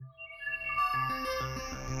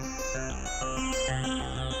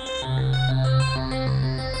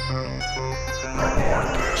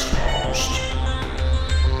most.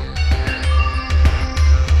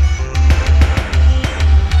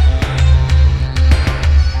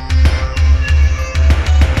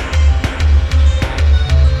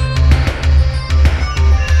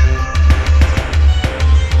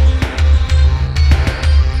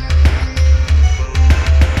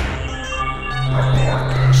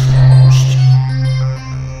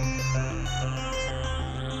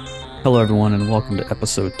 Hello, everyone, and welcome to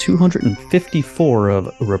episode 254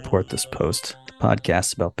 of Report This Post, the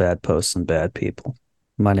podcast about bad posts and bad people.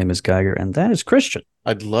 My name is Geiger, and that is Christian.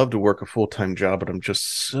 I'd love to work a full-time job, but I'm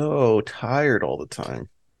just so tired all the time.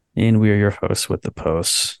 And we are your hosts with the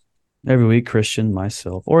posts. Every week, Christian,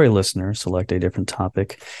 myself, or a listener select a different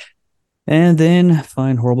topic and then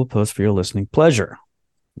find horrible posts for your listening pleasure.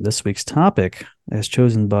 This week's topic, as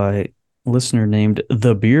chosen by listener named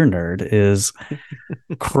The Beer Nerd, is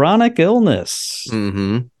chronic illness.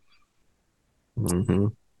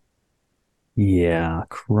 Yeah,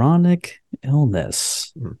 chronic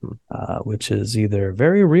illness, which is either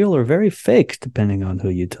very real or very fake, depending on who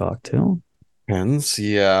you talk to. Depends,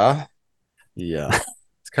 yeah.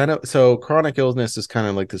 It's kind of, so chronic illness is kind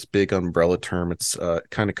of like this big umbrella term. It's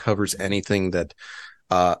kind of covers anything that,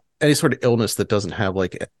 any sort of illness that doesn't have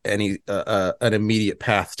like any an immediate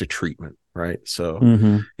path to treatment, right? So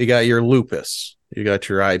you got your lupus, you got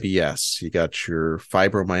your IBS, you got your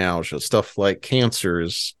fibromyalgia, stuff like cancer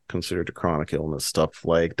is considered a chronic illness, stuff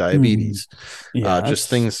like diabetes,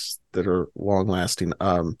 just things that are long lasting.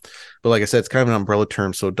 But like I said, it's kind of an umbrella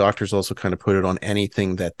term. So doctors also kind of put it on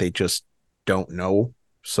anything that they just don't know.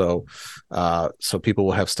 So people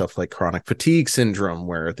will have stuff like chronic fatigue syndrome,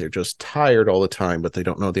 where they're just tired all the time, but they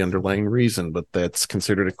don't know the underlying reason, but that's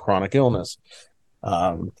considered a chronic illness.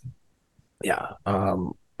 And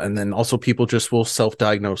then also people just will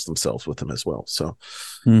self-diagnose themselves with them as well. So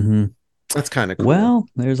that's kind of cool. Well,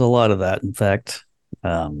 there's a lot of that. In fact, it's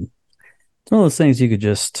one of those things you could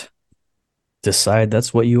just decide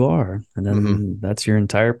that's what you are, and then that's your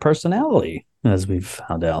entire personality, as we've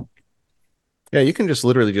found out. Yeah, you can just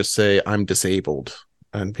literally just say, I'm disabled,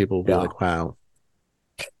 and people will be like, wow.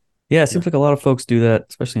 Yeah, it seems like a lot of folks do that,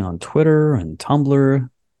 especially on Twitter and Tumblr.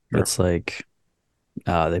 Sure. It's like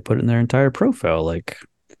they put it in their entire profile. Like,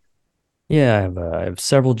 yeah, I have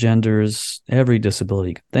several genders, every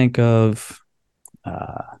disability you can think of,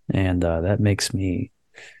 and that makes me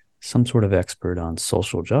some sort of expert on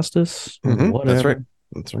social justice. Whatever.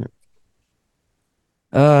 That's right.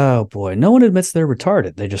 Oh boy, no one admits they're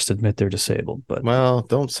retarded. They just admit they're disabled. But well,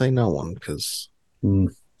 don't say no one, because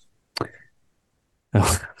is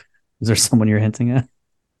there someone you're hinting at?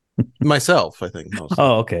 Myself, I think. Mostly.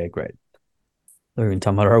 Oh, okay, great. We're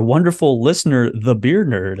talking about our wonderful listener, the beer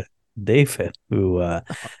nerd, David,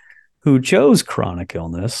 who chose chronic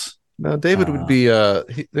illness. Now, David would be.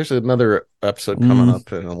 There's another episode coming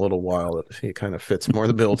up in a little while that he kind of fits more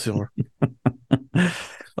the bill to.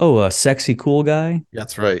 Oh, a sexy cool guy.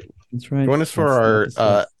 That's right. That's right. Join us for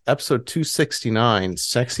our episode 269,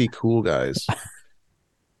 Sexy Cool Guys.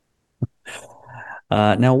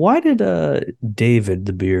 Now, why did David,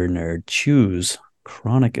 the beer nerd, choose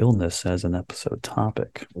chronic illness as an episode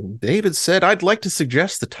topic? David said, I'd like to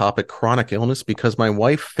suggest the topic chronic illness because my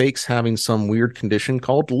wife fakes having some weird condition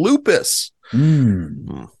called lupus.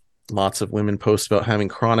 Lots of women post about having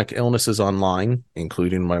chronic illnesses online,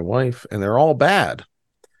 including my wife, and they're all bad.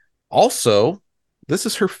 Also, this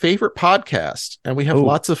is her favorite podcast, and we have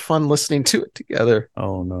lots of fun listening to it together.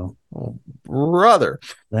 Oh, no. Oh, brother.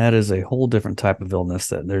 That is a whole different type of illness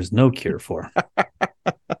that there's no cure for.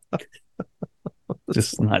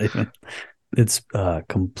 Just not even. It's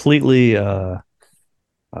completely,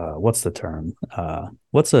 what's the term?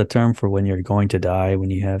 What's the term for when you're going to die,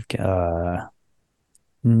 when you have...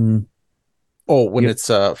 when it's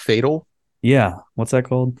fatal? Yeah. What's that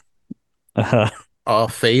called?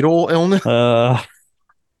 Fatal illness? Oh,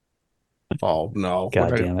 no.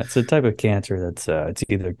 God damn it. It's a type of cancer that's it's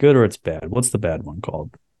either good or it's bad. What's the bad one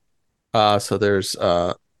called? So there's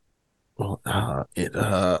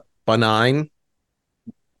benign.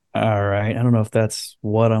 All right. I don't know if that's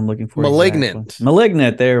what I'm looking for. Malignant. Exactly.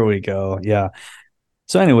 Malignant. There we go. Yeah.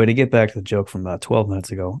 So anyway, to get back to the joke from about 12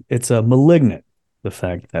 minutes ago, it's a malignant. The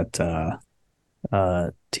fact that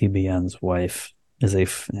TBN's wife is a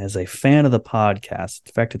fan of the podcast.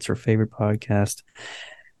 In fact, it's her favorite podcast.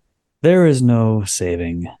 There is no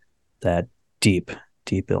saving that deep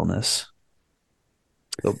illness.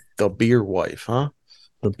 The beer wife, huh?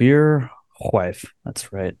 The beer wife.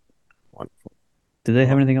 That's right. Wonderful. Did they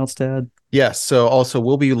have anything else to add? Yes. So also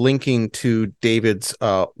we'll be linking to David's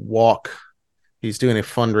walk He's doing a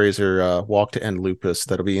fundraiser, Walk to End Lupus.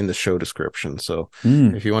 That'll be in the show description. So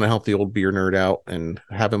Mm. if you want to help the old beer nerd out and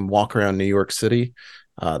have him walk around New York City,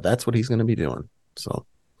 that's what he's going to be doing. So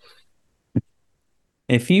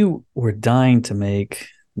If you were dying to make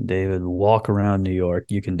David walk around New York,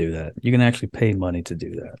 you can do that. You can actually pay money to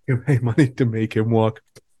do that. you pay money to make him walk.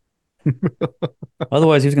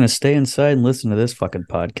 Otherwise, he's going to stay inside and listen to this fucking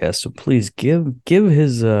podcast. So please give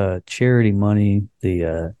his charity money,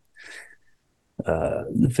 the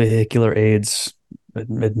Vehicular AIDS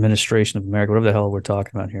Administration of America, whatever the hell we're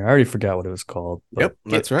talking about here. I already forgot what it was called. But Yep,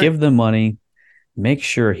 that's right. Give them money. Make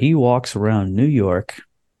sure he walks around New York,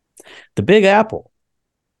 the Big Apple.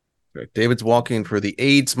 David's walking for the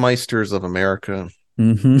AIDS Meisters of America.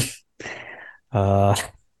 Mm-hmm.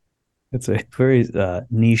 It's a very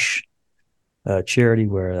niche charity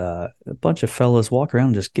where a bunch of fellas walk around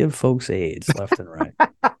and just give folks AIDS left and right.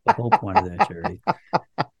 The whole point of that charity.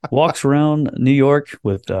 Walks around New York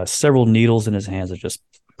with several needles in his hands that just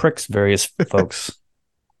pricks various folks.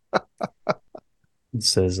 It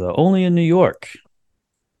says only in New York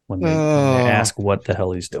when they ask what the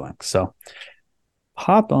hell he's doing. So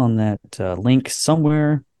hop on that link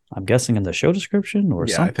somewhere. I'm guessing in the show description or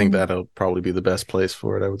something. I think that'll probably be the best place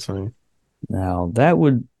for it, I would say. Now, that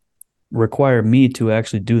would require me to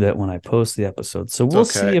actually do that when I post the episode. So we'll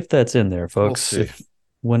see if that's in there, folks. We'll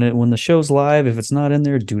when the show's live, if it's not in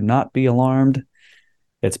there, do not be alarmed.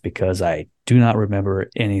 It's because I do not remember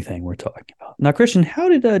anything we're talking about. Now, Christian, how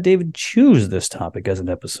did David choose this topic as an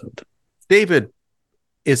episode? David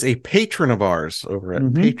is a patron of ours over at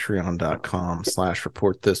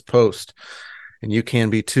patreon.com/reportthispost. And you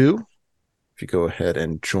can be too. If you go ahead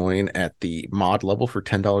and join at the mod level for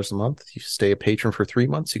 $10 a month, you stay a patron for 3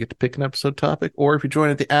 months, you get to pick an episode topic. Or if you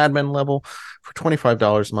join at the admin level for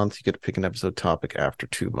 $25 a month, you get to pick an episode topic after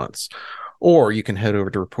 2 months. Or you can head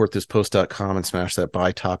over to reportthispost.com and smash that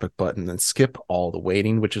buy topic button and skip all the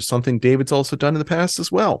waiting, which is something David's also done in the past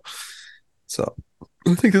as well. So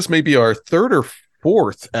I think this may be our third or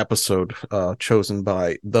fourth episode chosen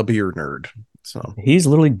by the Beer Nerd. So he's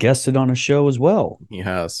literally guested on a show as well. He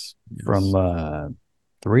has. From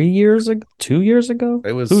 3 years ago, 2 years ago.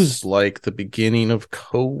 It was like the beginning of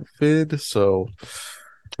COVID, so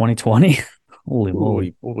 2020. Holy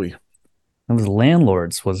moly! It was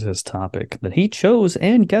landlords was his topic that he chose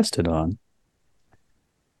and guested on.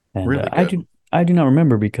 And really I do not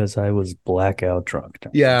remember because I was blackout drunk.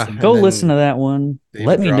 Yeah, so go listen to that one.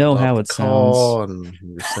 Let me know how it sounds. And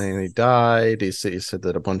you were saying he died. He said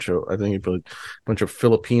that a bunch of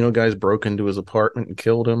Filipino guys broke into his apartment and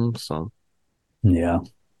killed him. So yeah,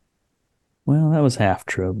 well, that was half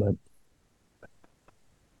true, but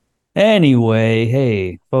anyway,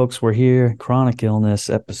 hey folks, we're here. Chronic Illness,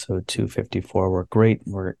 episode 254. We're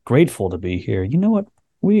grateful to be here. You know what?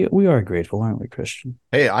 We are grateful, aren't we, Christian?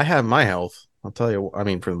 Hey, I have my health. I'll tell you. I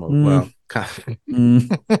mean, for the most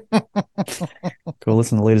Go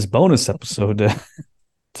listen to the latest bonus episode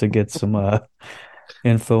to get some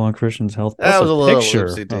info on Christian's health. That was a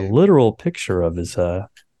literal picture of his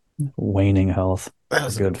waning health. That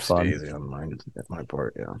was good fun. Easy on my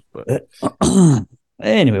part, yeah. But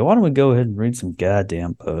anyway, why don't we go ahead and read some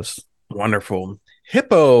goddamn posts? Wonderful.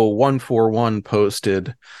 Hippo141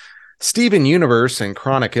 posted Steven Universe and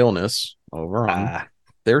Chronic Illness over on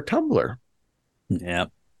their Tumblr. Yeah.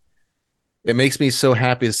 It makes me so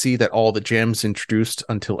happy to see that all the gems introduced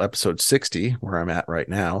until episode 60, where I'm at right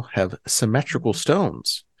now, have symmetrical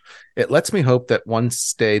stones. It lets me hope that one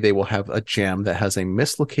day they will have a gem that has a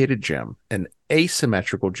mislocated gem, an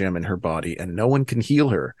asymmetrical gem in her body, and no one can heal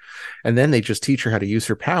her. And then they just teach her how to use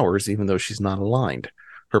her powers, even though she's not aligned.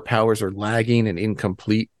 Her powers are lagging and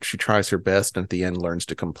incomplete. She tries her best and at the end learns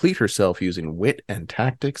to complete herself using wit and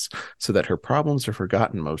tactics so that her problems are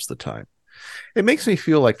forgotten most of the time. It makes me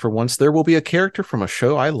feel like for once there will be a character from a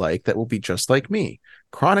show I like that will be just like me,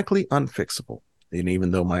 chronically unfixable. And even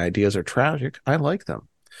though my ideas are tragic, I like them.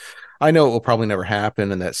 I know it will probably never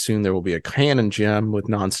happen and that soon there will be a canon gem with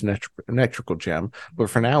non-symmetrical gem, but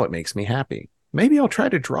for now it makes me happy. Maybe I'll try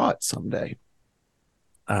to draw it someday.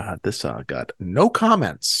 This got no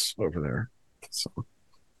comments over there. So.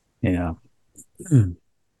 Yeah.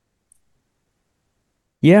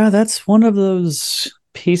 Yeah, that's one of those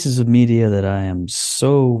pieces of media that I am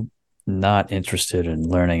so not interested in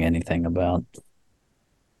learning anything about.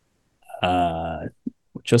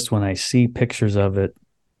 Just when I see pictures of it,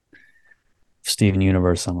 Steven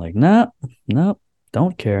Universe, I'm like, nope,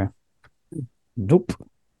 don't care. Nope.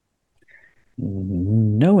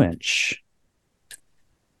 No inch.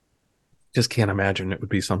 Just can't imagine it would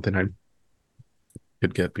be something I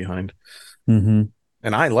could get behind. Mm-hmm.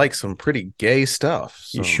 And I like some pretty gay stuff.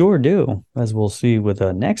 You So sure do, as we'll see with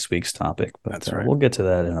next week's topic. But that's right. we'll get to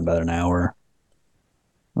that in about an hour,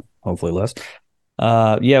 hopefully less.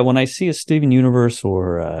 Yeah, when I see a Steven Universe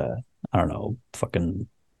or I don't know, fucking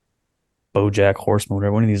BoJack Horseman,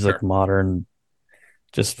 whatever, one of these like Sure. modern,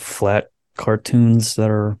 just flat cartoons that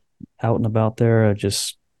are out and about there,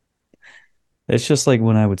 it's just like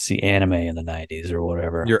when I would see anime in the 90s or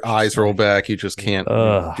whatever. Your eyes roll back. You just can't. You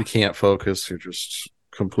Ugh, can't focus. You're just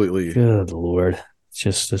completely. good Lord.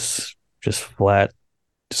 It's just flat,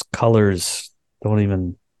 just colors.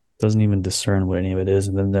 Doesn't even discern what any of it is.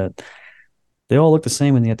 And then that they all look the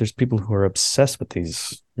same, and yet there's people who are obsessed with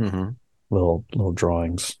these Mm-hmm. little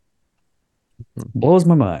drawings. Blows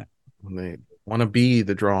my mind. And they want to be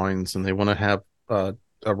the drawings, and they want to have a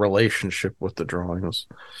relationship with the drawings.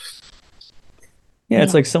 Yeah,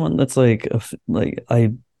 it's like someone that's like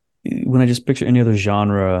I when I just picture any other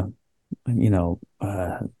genre,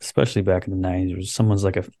 especially back in the 90s, where someone's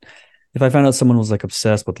like if I found out someone was like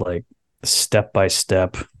obsessed with like Step by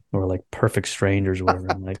Step or like Perfect Strangers or whatever,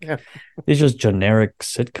 I'm like, Yeah. these just generic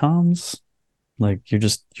sitcoms. Like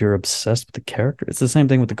you're obsessed with the character. It's the same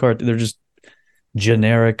thing with the card. They're just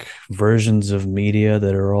generic versions of media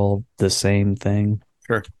that are all the same thing.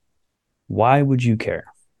 Sure. Why would you care?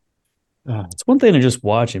 It's one thing to just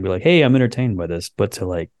watch and be like, "Hey, I'm entertained by this," but to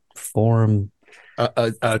like form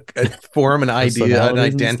A form, an idea, an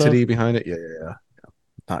personalities and stuff. identity behind it. Yeah.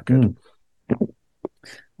 Not good. Mm.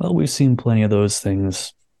 Well, we've seen plenty of those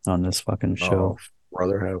things on this fucking Oh, show.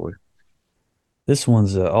 brother, have we? This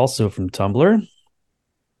one's also from Tumblr.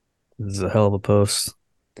 This is a hell of a post.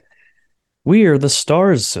 We are the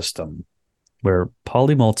stars system, where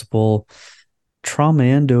polymultiple,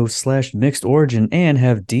 traumando / mixed origin, and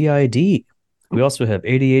have DID. We also have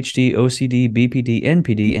ADHD, OCD, BPD,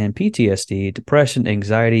 NPD, and PTSD, depression,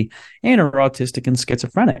 anxiety, and are autistic and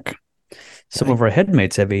schizophrenic. Some of our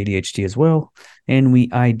headmates have ADHD as well, and we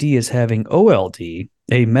ID as having OLD,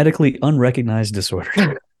 a medically unrecognized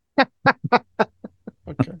disorder.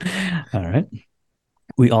 Okay. All right.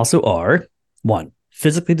 We also are 1,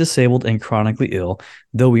 physically disabled and chronically ill,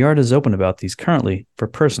 though we aren't as open about these currently for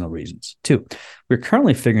personal reasons. 2, we're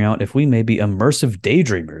currently figuring out if we may be immersive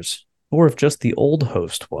daydreamers or if just the old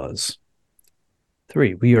host was.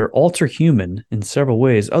 3, we are alter human in several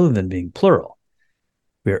ways other than being plural.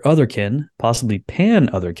 We are otherkin, possibly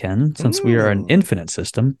pan-otherkin, since we are an infinite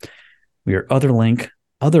system. We are otherlink,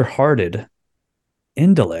 other-hearted,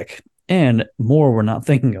 indelic, and more we're not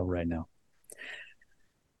thinking of right now.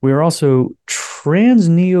 We are also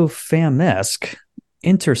trans-neo-fam-esque,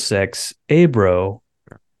 intersex, abro,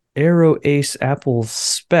 aero ace apple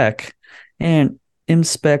spec, and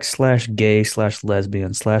imspec / gay /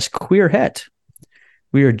 lesbian / queer het.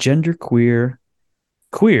 We are gender queer,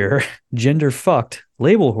 gender fucked,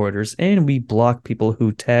 label hoarders, and we block people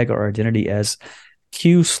who tag our identity as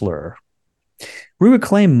Q slur. We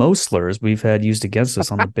reclaim most slurs we've had used against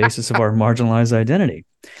us on the basis of our marginalized identity.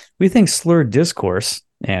 We think slur discourse,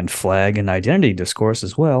 and flag and identity discourse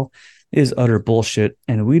as well, is utter bullshit,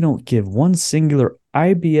 and we don't give one singular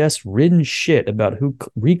IBS-ridden shit about who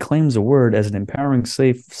reclaims a word as an empowering,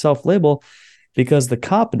 safe self-label because the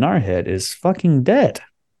cop in our head is fucking dead.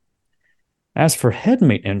 As for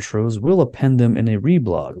headmate intros, we'll append them in a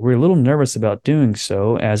reblog. We're a little nervous about doing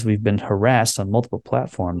so as we've been harassed on multiple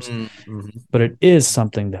platforms, but it is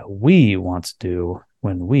something that we want to do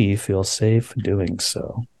when we feel safe doing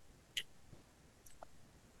so.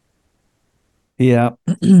 Yeah.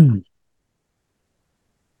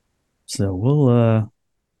 So we'll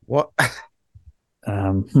What?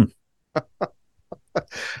 hmm.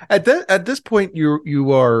 At this point,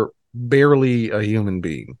 you are barely a human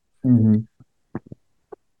being. Mm-hmm.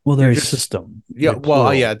 Well, they're You're a just system. yeah. They're Well,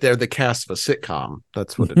 plural. yeah, they're the cast of a sitcom.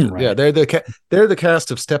 That's what it is. Right. Yeah, they're the cast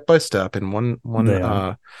of Step by Step, and one They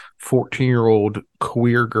are. 14-year-old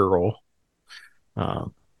queer girl. Uh,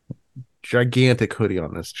 Gigantic hoodie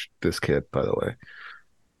on this kid, by the way.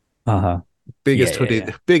 Uh-huh. Biggest hoodie,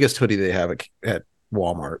 Yeah. biggest hoodie they have at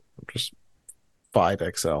Walmart. Just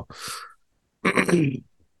 5XL.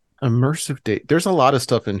 Immersive date. There's a lot of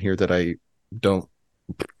stuff in here that I don't.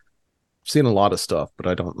 I've seen a lot of stuff, but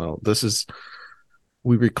I don't know.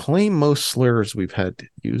 We reclaim most slurs we've had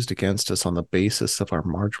used against us on the basis of our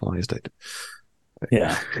marginalized identity.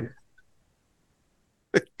 Yeah.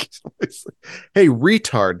 Hey,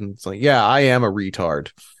 retard. And it's like, yeah, I am a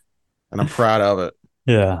retard. And I'm proud of it.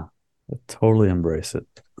 Yeah. I totally embrace it.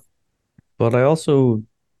 But I also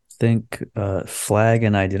think flag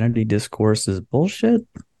and identity discourse is bullshit.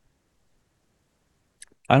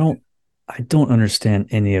 I don't understand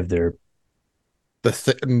any of their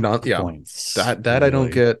Not yeah. points. That I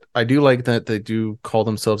don't get. I do like that they do call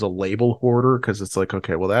themselves a label hoarder because it's like,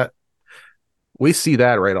 okay, well that we see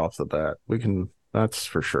that right off the bat. That's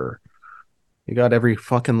for sure. You got every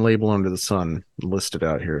fucking label under the sun listed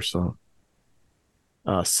out here. So,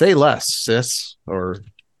 say less, sis, or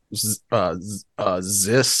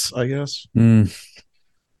zis, I guess.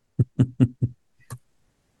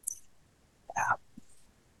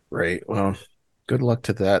 Right. Well, good luck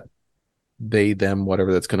to that. They, them,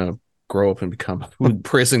 whatever that's going to grow up and become a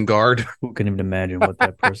prison guard. Who can even imagine what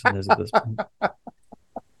that person is at this point?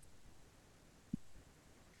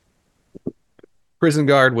 Prison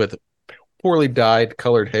guard with poorly dyed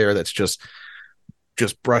colored hair that's just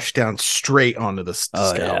brushed down straight onto the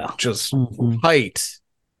scalp. Yeah. Just height.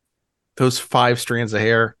 Those 5 strands of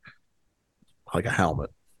hair like a helmet.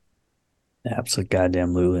 Absolute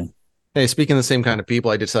goddamn Lulu. Hey, speaking of the same kind of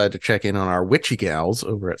people, I decided to check in on our witchy gals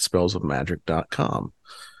over at spellsofmagic.com.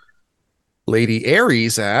 Lady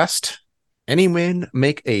Aries asked, anyone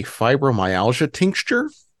make a fibromyalgia tincture?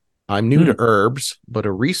 I'm new to herbs, but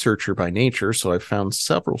a researcher by nature, so I've found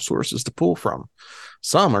several sources to pull from.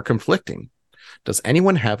 Some are conflicting. Does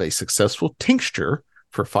anyone have a successful tincture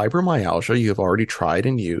for fibromyalgia you have already tried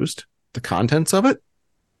and used? The contents of it?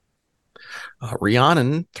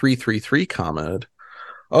 Rhiannon333 commented,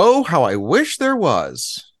 oh, how I wish there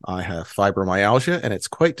was. I have fibromyalgia, and it's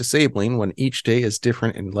quite disabling when each day is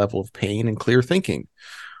different in level of pain and clear thinking.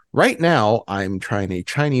 Right now, I'm trying a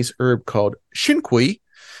Chinese herb called Xinkui.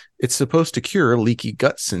 It's supposed to cure leaky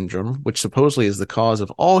gut syndrome, which supposedly is the cause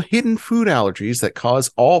of all hidden food allergies that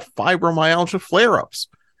cause all fibromyalgia flare-ups.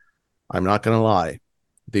 I'm not going to lie.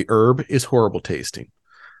 The herb is horrible tasting,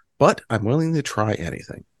 but I'm willing to try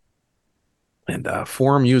anything. And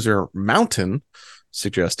forum user Mountain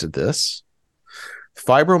suggested this.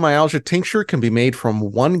 Fibromyalgia tincture can be made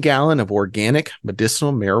from 1 gallon of organic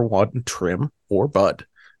medicinal marijuana trim or bud.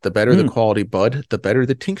 The better the quality bud, the better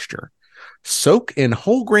the tincture. Soak in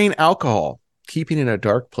whole grain alcohol, keeping it in a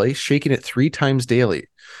dark place, shaking it 3 times daily.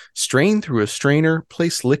 Strain through a strainer,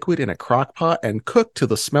 place liquid in a crock pot, and cook till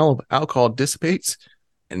the smell of alcohol dissipates,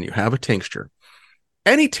 and you have a tincture.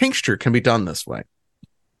 Any tincture can be done this way.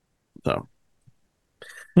 So,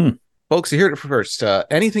 folks, you heard it first.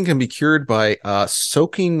 Anything can be cured by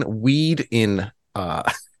soaking weed in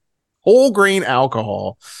whole grain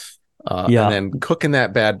alcohol and then cooking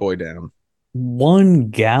that bad boy down. 1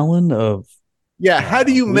 gallon of how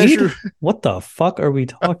do you weed? measure? What the fuck are we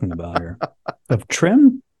talking about here? Of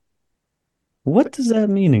trim? What does that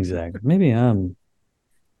mean exactly? Maybe I'm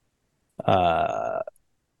a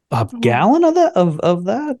gallon of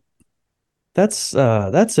that? That's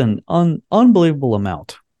an unbelievable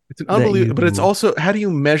amount. It's an unbelievable, but it's also, how do you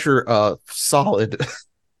measure solid?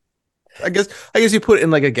 I guess you put it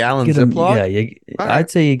in like a gallon Ziploc.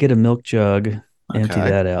 I'd say you get a milk jug, empty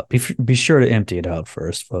that out. Be sure to empty it out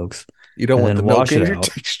first, folks. You don't want the milk in your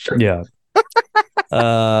texture. Yeah.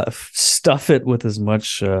 Stuff it with as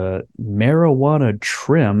much marijuana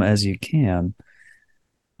trim as you can.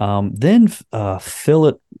 Then fill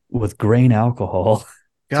it with grain alcohol.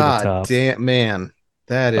 God damn, man.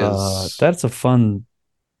 That's a fun.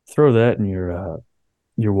 Throw that in your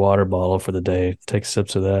water bottle for the day. Take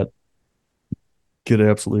sips of that. Get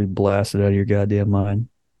absolutely blasted out of your goddamn mind.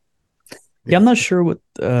 Yeah, I'm not sure what.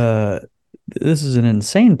 This is an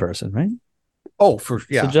insane person, right? Oh,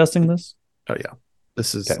 suggesting this. Oh yeah,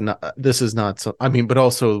 this is not. This is not. So, I mean, but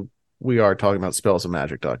also we are talking about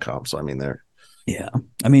spellsofmagic.com. So I mean, there. Yeah,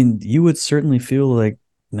 I mean, you would certainly feel like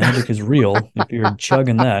magic is real if you're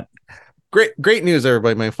chugging that. Great news,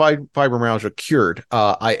 everybody. My fibromyalgia cured.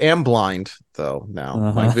 I am blind though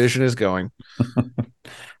now. My vision is going.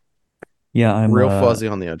 Yeah, I'm real fuzzy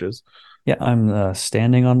on the edges. Yeah, I'm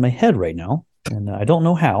standing on my head right now, and I don't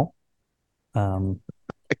know how.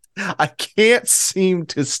 I can't seem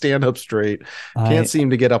to stand up straight. Can't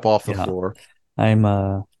seem to get up off the floor. I'm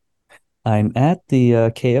at the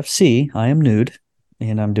KFC. I am nude,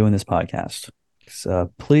 and I'm doing this podcast.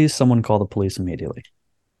 So please, someone call the police immediately.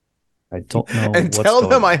 I don't know. And tell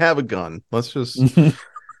them I have a gun. Let's just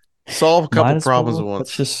solve a couple problems at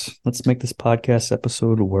once. Let's make this podcast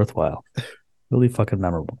episode worthwhile. Really fucking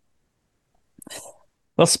memorable.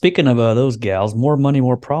 Well, speaking of those gals, more money,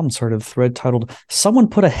 more problems. Heard of thread titled "Someone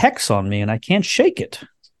Put a Hex on Me and I Can't Shake It"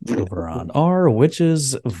 over on Our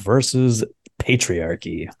Witches versus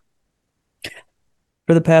Patriarchy.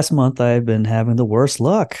 For the past month, I've been having the worst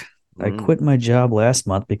luck. I quit my job last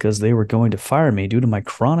month because they were going to fire me due to my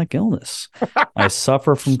chronic illness. I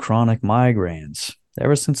suffer from chronic migraines.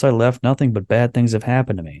 Ever since I left, nothing but bad things have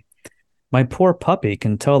happened to me. My poor puppy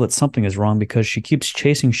can tell that something is wrong because she keeps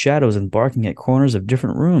chasing shadows and barking at corners of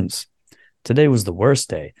different rooms. Today was the worst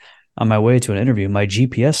day. On my way to an interview, my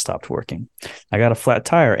GPS stopped working. I got a flat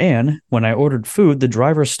tire, and when I ordered food, the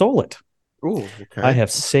driver stole it. Ooh, I okay. have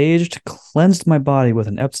saged, cleansed my body with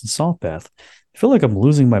an Epsom salt bath. I feel like I'm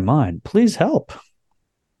losing my mind. Please help.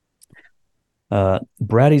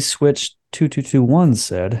 Bratty Switch 2221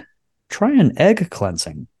 said, try an egg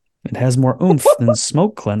cleansing. It has more oomph than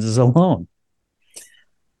smoke cleanses alone.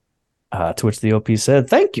 To which the OP said,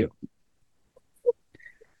 thank you.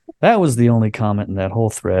 That was the only comment in that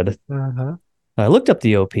whole thread. Uh-huh. I looked up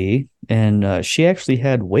the OP, and she actually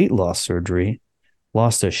had weight loss surgery,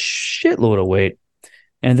 lost a shitload of weight,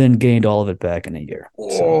 and then gained all of it back in a year.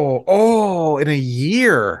 In a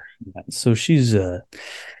year. So she's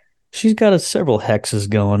got several hexes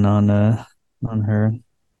going on her.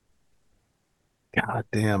 God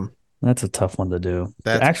damn. That's a tough one to do. To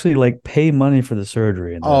That's actually like pay money for the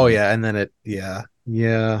surgery and Oh then yeah, and then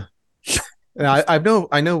yeah. And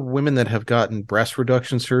I know women that have gotten breast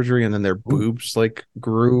reduction surgery and then their Ooh. boobs like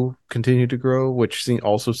continue to grow, which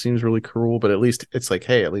also seems really cruel. But at least it's like,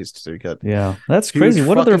 hey, at least you got Yeah, that's huge crazy.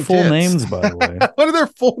 What are their fucking full tits. names, by the way? What are their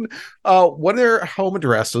full? What are their home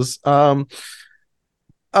addresses?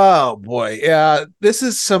 Oh boy, yeah. This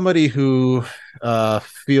is somebody who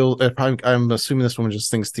feel. I'm assuming this woman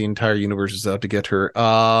just thinks the entire universe is out to get her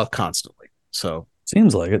constantly. So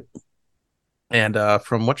Seems like it. and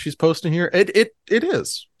from what she's posting here, it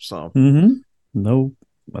is. So No,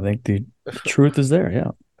 I think the truth is there.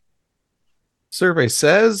 Yeah. survey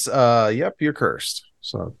says, yep, you're cursed.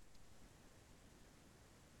 So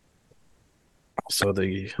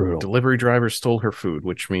the Brutal. delivery driver stole her food,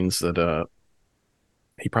 which means that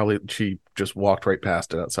she just walked right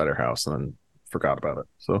past it outside her house and then forgot about it.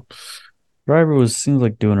 So Driver seems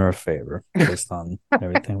like doing her a favor based on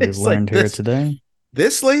everything we've it's like learned here today.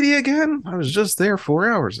 this lady again. I was just there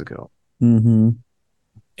 4 hours ago. Mm-hmm.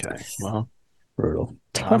 Okay, well, Brutal. I'm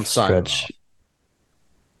Tough signing stretch. off.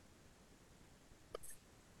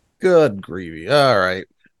 Good gravy. All right.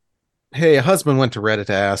 Hey, a husband went to Reddit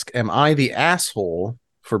to ask, am I the asshole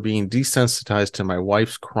for being desensitized to my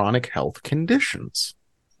wife's chronic health conditions?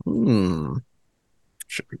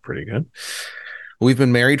 Should be pretty good. We've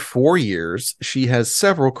been married 4 years. She has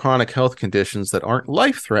several chronic health conditions that aren't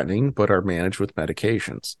life-threatening, but are managed with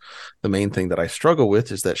medications. The main thing that I struggle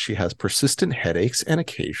with is that she has persistent headaches and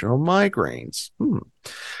occasional migraines.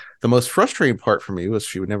 The most frustrating part for me was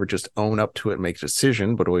she would never just own up to it and make a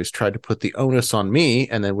decision, but always tried to put the onus on me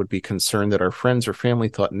and then would be concerned that our friends or family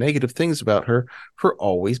thought negative things about her for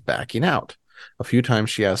always backing out. A few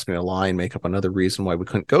times she asked me to lie and make up another reason why we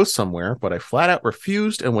couldn't go somewhere, but I flat out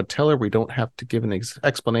refused and would tell her we don't have to give an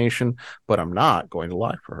explanation, but I'm not going to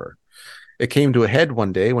lie for her. It came to a head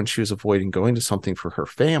one day when she was avoiding going to something for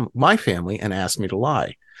my family and asked me to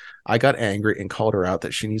lie. I got angry and called her out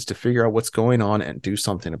that she needs to figure out what's going on and do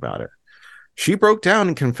something about it. She broke down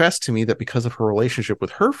and confessed to me that because of her relationship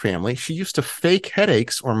with her family, she used to fake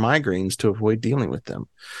headaches or migraines to avoid dealing with them.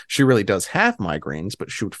 She really does have migraines,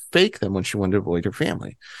 but she would fake them when she wanted to avoid her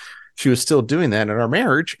family. She was still doing that in our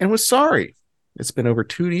marriage and was sorry. It's been over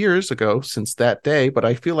 2 years ago since that day, but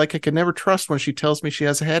I feel like I can never trust when she tells me she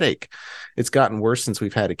has a headache. It's gotten worse since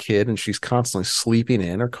we've had a kid, and she's constantly sleeping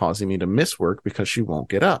in or causing me to miss work because she won't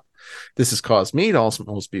get up. This has caused me to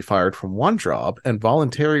almost be fired from one job and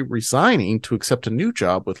voluntarily resigning to accept a new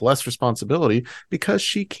job with less responsibility because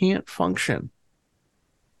she can't function.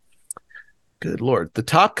 Good Lord. The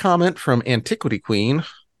top comment from Antiquity Queen.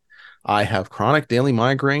 I have chronic daily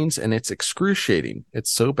migraines and it's excruciating. It's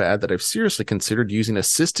so bad that I've seriously considered using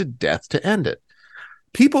assisted death to end it.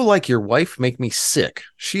 People like your wife make me sick.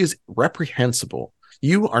 She is reprehensible.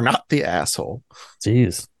 You are not the asshole.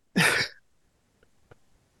 Jeez.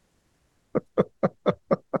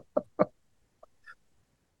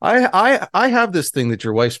 I have this thing that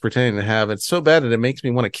your wife's pretending to have. It's so bad that it makes me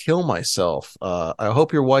want to kill myself. I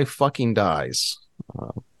hope your wife fucking dies.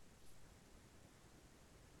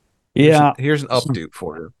 Yeah. Here's an update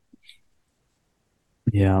for her.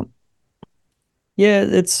 Yeah. Yeah,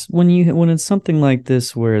 it's when it's something like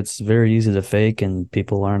this where it's very easy to fake and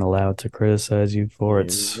people aren't allowed to criticize you for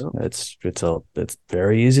it's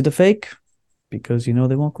very easy to fake because they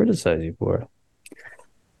won't criticize you for it.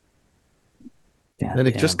 Yeah, Then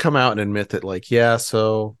it just come out and admit that, like, yeah,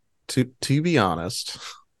 so to be honest,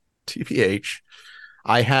 TBH,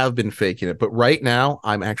 I have been faking it, but right now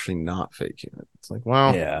I'm actually not faking it. It's like,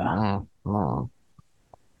 well, yeah.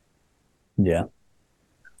 Yeah.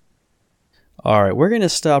 All right, we're going to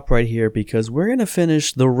stop right here because we're going to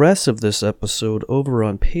finish the rest of this episode over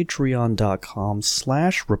on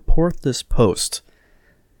patreon.com/reportthispost.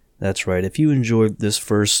 That's right. If you enjoyed this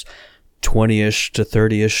first 20-ish to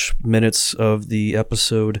 30-ish minutes of the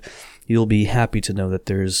episode, you'll be happy to know that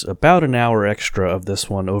there's about an hour extra of this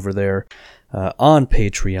one over there on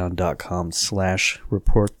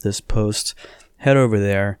patreon.com/reportthispost. Head over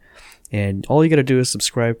there. And all you got to do is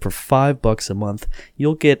subscribe for $5 a month.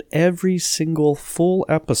 You'll get every single full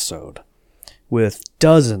episode with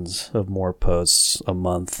dozens of more posts a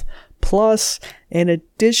month, plus an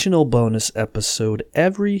additional bonus episode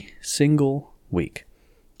every single week.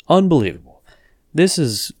 Unbelievable. This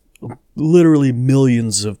is literally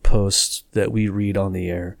millions of posts that we read on the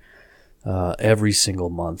air every single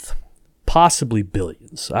month. Possibly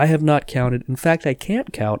billions. I have not counted. In fact, I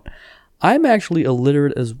can't count. I'm actually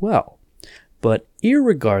illiterate as well. But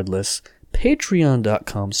irregardless,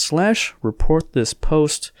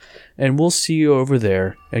 patreon.com/reportthispost, and we'll see you over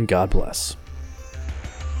there, and God bless.